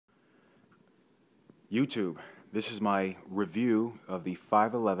YouTube, this is my review of the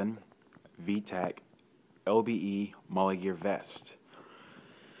 511 VTAC LBE Gear Vest.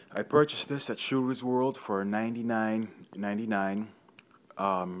 I purchased this at Shooter's World for $99.99.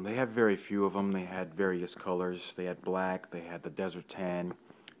 They have very few of them. They had various colors. They had black, they had the desert tan,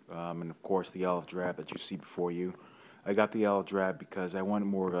 and of course the olive drab that you see before you. I got the olive drab because I wanted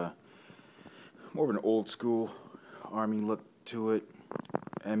more of an old school army look to it.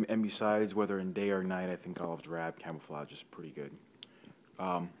 And besides, whether in day or night, I think olive drab camouflage is pretty good.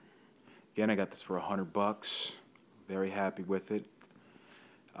 Again, I got this for $100. Very happy with it.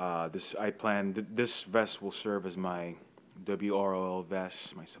 This vest will serve as my WROL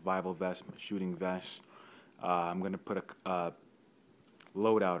vest, my survival vest, my shooting vest. I'm going to put a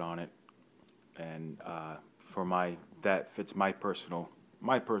loadout on it, and that fits my personal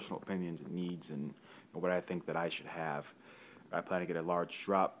opinions and needs and what I think that I should have. I plan to get a large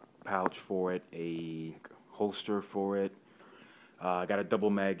drop pouch for it, a holster for it. I got a double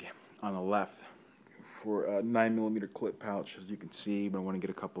mag on the left for a 9mm clip pouch, as you can see, but I want to get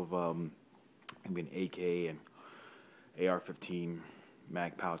a couple of maybe an AK and AR-15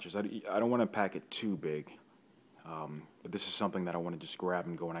 mag pouches. I don't want to pack it too big, but this is something that I want to just grab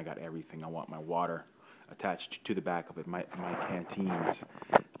and go, and I got everything. I want my water attached to the back of it, my canteens.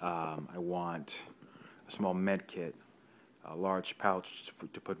 I want a small med kit, a large pouch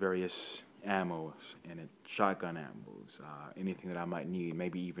to put various ammos in it, shotgun ammos, anything that I might need,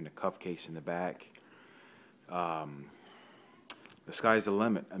 maybe even a cuff case in the back. The sky's the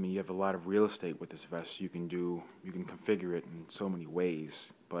limit. I mean, you have a lot of real estate with this vest. You can configure it in so many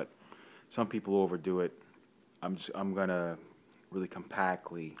ways, but some people overdo it. I'm gonna really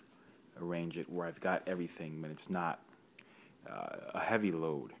compactly arrange it where I've got everything, but it's not a heavy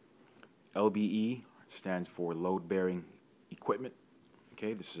load. LBE stands for load-bearing equipment.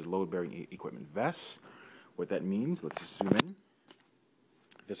 Okay, this is a load-bearing equipment vest. What that means, let's just zoom in.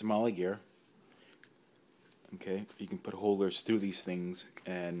 This Molly gear. Okay, you can put holders through these things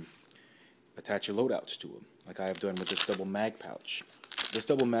and attach your loadouts to them, like I have done with this double mag pouch. This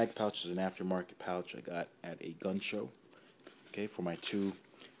double mag pouch is an aftermarket pouch I got at a gun show. Okay, for my two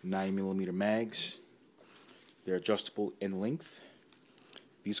 9mm mags. They're adjustable in length.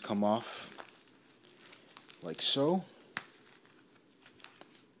 These come off like so.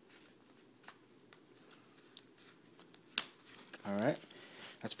 Alright,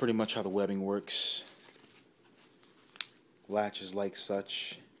 that's pretty much how the webbing works. Latches like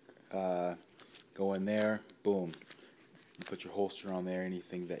such, go in there, boom. You put your holster on there,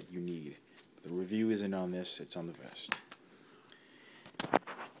 anything that you need. The review isn't on this, it's on the vest.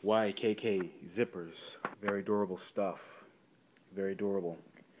 YKK zippers, very durable stuff, very durable.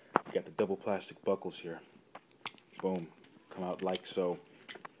 You got the double plastic buckles here, boom, come out like so.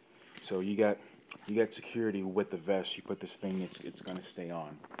 So you got security with the vest. You put this thing, it's gonna stay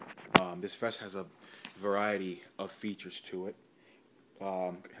on. This vest has a variety of features to it.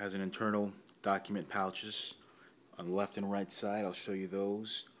 It has an internal document pouches on the left and right side. I'll show you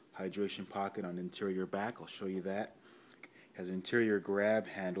those. Hydration pocket on the interior back. I'll show you that. Has an interior grab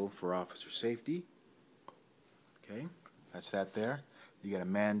handle for officer safety. Okay, that's that there. You got a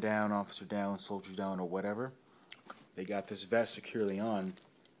man down, officer down, soldier down, or whatever. They got this vest securely on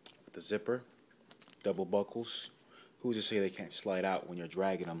with the zipper, double buckles. Who's to say they can't slide out when you're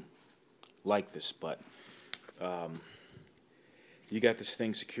dragging them like this? But you got this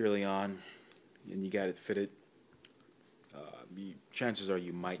thing securely on, and you got it fitted. Chances are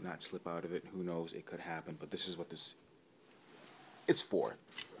you might not slip out of it. Who knows? It could happen. But this is what this is for.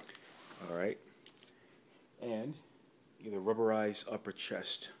 All right. And you have a rubberized upper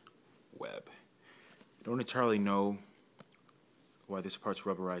chest web. I don't entirely know why this part's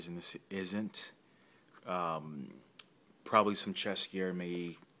rubberized and this isn't. Probably some chest gear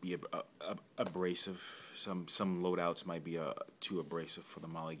may be abrasive. Some loadouts might be too abrasive for the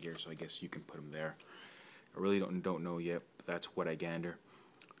Molly gear, so I guess you can put them there. I really don't know yet, but that's what I gander.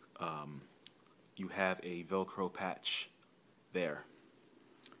 You have a Velcro patch there,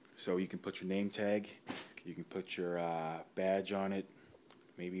 so you can put your name tag, you can put your badge on it,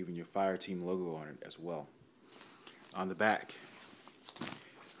 maybe even your fire team logo on it as well. On the back,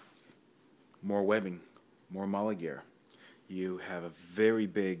 more webbing, more Molly gear. You have a very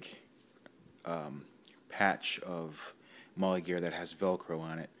big patch of Molly gear that has Velcro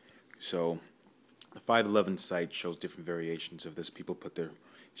on it. So the 511 site shows different variations of this. People put their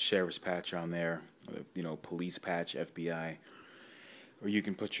sheriff's patch on there, police patch, FBI, or you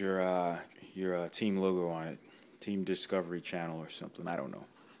can put your team logo on it, Team Discovery Channel or something. I don't know.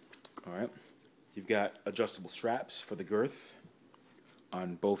 All right. You've got adjustable straps for the girth.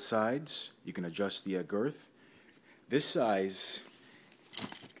 on both sides. You can adjust the girth. This size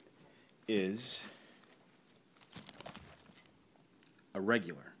is a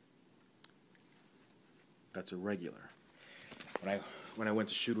regular. That's a regular. When I went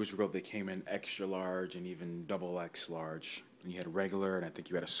to Shooters Grove, they came in extra large and even double X large. And you had a regular, and I think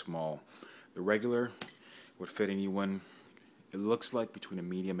you had a small. The regular would fit anyone. It looks like between a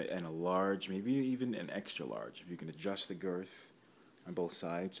medium and a large, maybe even an extra large. If you can adjust the girth on both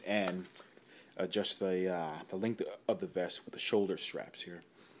sides and adjust the length of the vest with the shoulder straps here.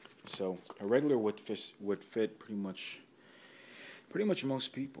 So a regular would fit pretty much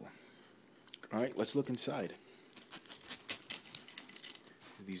most people. All right, let's look inside.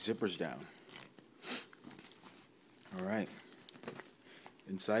 These zippers down. All right,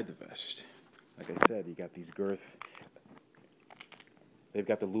 inside the vest, like I said, you got these girth. They've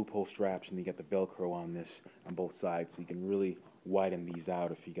got the loophole straps and you got the Velcro on this on both sides, so you can really widen these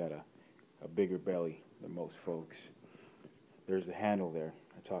out if you got a bigger belly than most folks. There's the handle there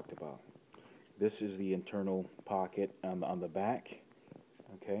I talked about. This is the internal pocket on the back.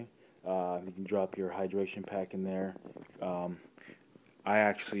 Okay, you can drop your hydration pack in there. I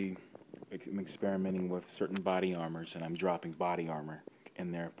actually am experimenting with certain body armors, and I'm dropping body armor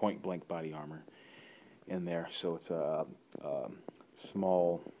in there, point blank body armor in there. So it's a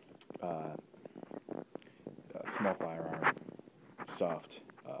small firearm, soft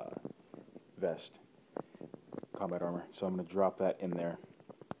vest, combat armor. So I'm going to drop that in there.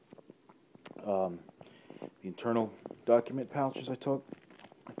 The internal document pouches I told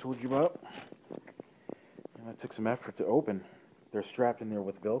you about, and that took some effort to open. They're strapped in there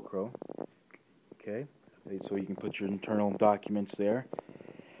with Velcro. Okay, so you can put your internal documents there.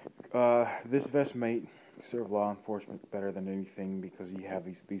 This vest might serve law enforcement better than anything because you have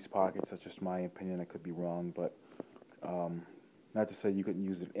these pockets. That's just my opinion. I could be wrong, but not to say you couldn't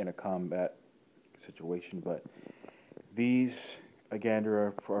use it in a combat situation. But these again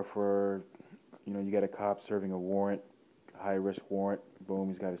are for you got a cop serving a warrant, high risk warrant. Boom,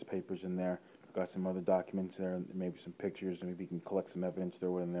 he's got his papers in there. Got some other documents there, maybe some pictures, maybe you can collect some evidence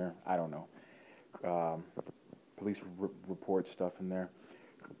throw it in there. I don't know. Police report stuff in there.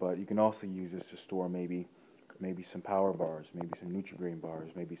 But you can also use this to store maybe some power bars, maybe some Nutri-Grain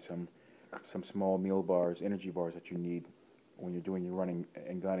bars, maybe some small meal bars, energy bars that you need when you're doing your running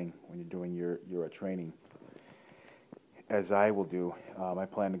and gunning, when you're doing your training. As I will do, I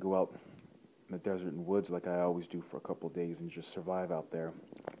plan to go out in the desert and woods like I always do for a couple of days and just survive out there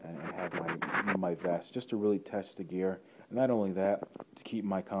and have my vest just to really test the gear. And not only that, to keep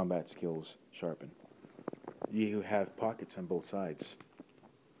my combat skills sharpened. You have pockets on both sides.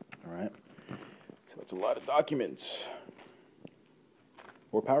 All right, so that's a lot of documents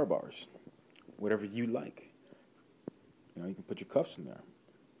or power bars, whatever you like. You can put your cuffs in there.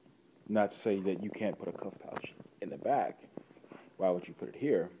 Not to say that you can't put a cuff pouch in the back. Why would you put it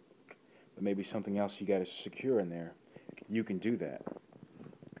here? But maybe something else you got to secure in there. You can do that.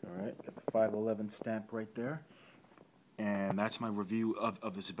 All right, got the 511 stamp right there. And that's my review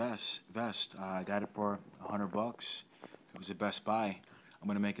of this vest. I got it for $100. It was a Best Buy. I'm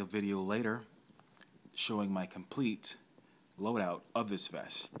going to make a video later showing my complete loadout of this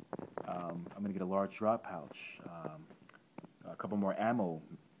vest. I'm going to get a large drop pouch, a couple more ammo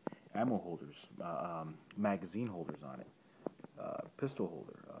holders, magazine holders on it, pistol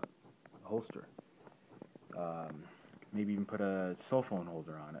holder, holster, maybe even put a cell phone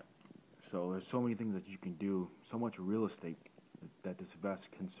holder on it. So there's so many things that you can do, so much real estate that this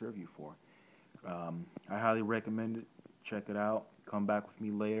vest can serve you for. I highly recommend it. Check it out. Come back with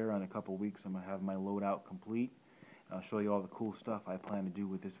me later. In a couple weeks, I'm going to have my loadout complete. I'll show you all the cool stuff I plan to do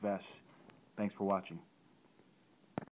with this vest. Thanks for watching.